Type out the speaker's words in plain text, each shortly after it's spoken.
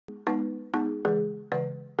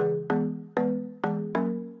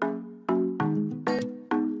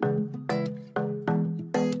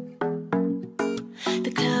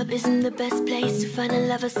isn't the best place to find a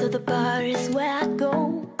lover, so the bar is where I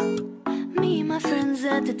go. Me and my friends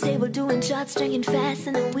at the table doing shots, drinking fast,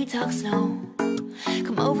 and then we talk slow.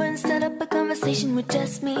 Come over and start up a conversation with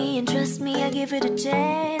just me, and trust me, I give it a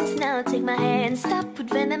chance. Now take my hand, stop, put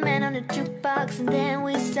Van the Man on the jukebox, and then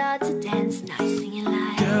we start to dance. Now you're singing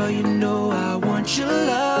like, girl, you know I want your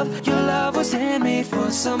love. Your love was handmade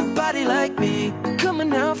for somebody like me. Come on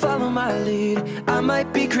now, follow my lead. I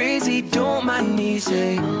might be crazy, don't mind me.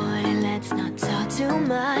 Say, boy, let's not talk too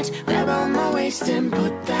much. Grab on my waist and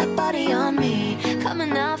put that body on me. Come on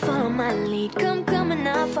now, follow my lead. Come on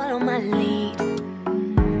now, follow my lead.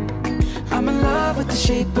 I'm in love with the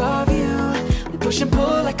shape of you. We push and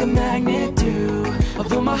pull like a magnet do.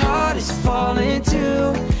 Although my heart is falling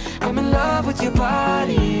too, I'm in love with your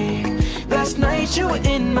body. Last night you were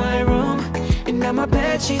in my room, and now my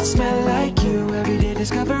bedsheets smell like you. Every day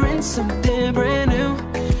discovering something brand new.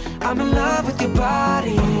 I'm in love with your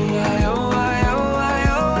body.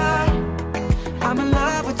 I'm in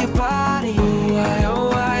love with your body.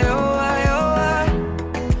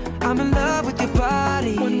 I'm in love with your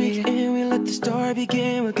body. 1 week in, we let the story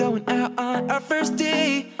begin. We're going out on our first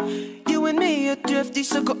date. You and me are thrifty,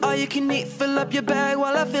 so go all you can eat. Fill up your bag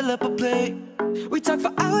while I fill up a plate. We talk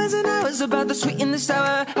for hours and hours about the sweet and the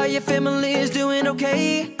sour. How your family is doing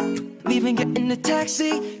okay. Leaving, get in the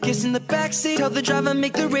taxi, kiss in the backseat. Tell the driver,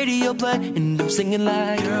 make the radio play, and I'm singing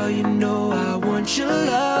like, girl, you know I want your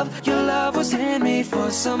love. Your love was handmade for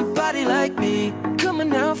somebody like me. Come on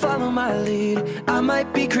now, follow my lead. I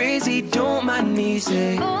might be crazy, don't mind me.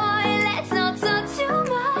 Say, boy, let's not talk too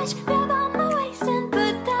much. Grab on my waist and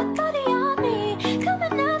put that body on me. Come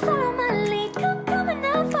on now, follow my lead. Come on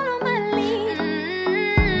now, follow my lead.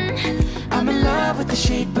 I'm in love with the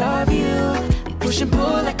shape of you. Push and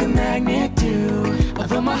pull like a magnet do.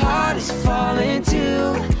 Although my heart is falling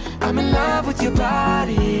too, I'm in love with your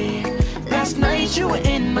body. Last night you were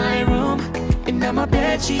in my room, and now my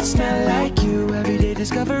bedsheets smell like you. Every day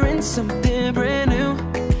discovering something brand new.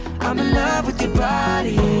 I'm in love with your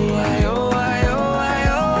body.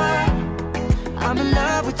 I'm in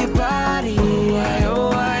love with your body.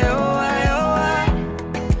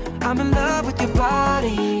 I'm in love with your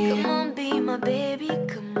body. Come on, be my baby,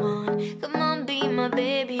 come on. Come on, be my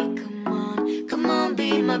baby, come on. Come on,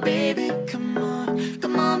 be my baby, come on.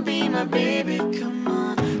 Come on, be my baby, come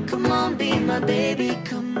on. Come on, be my baby,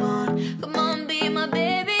 come on. Come on, be my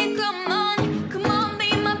baby, come on. Come on,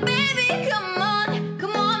 be my baby, come on.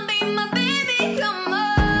 Come on, be my baby, come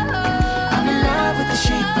on. I'm in love with the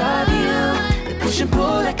shape of you. They push and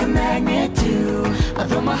pull like a magnet do.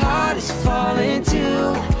 Although my heart is falling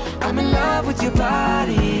too, I'm in love with your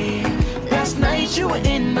body. Last night you were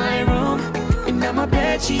in my room, and now my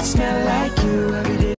bedsheets smell like you. Every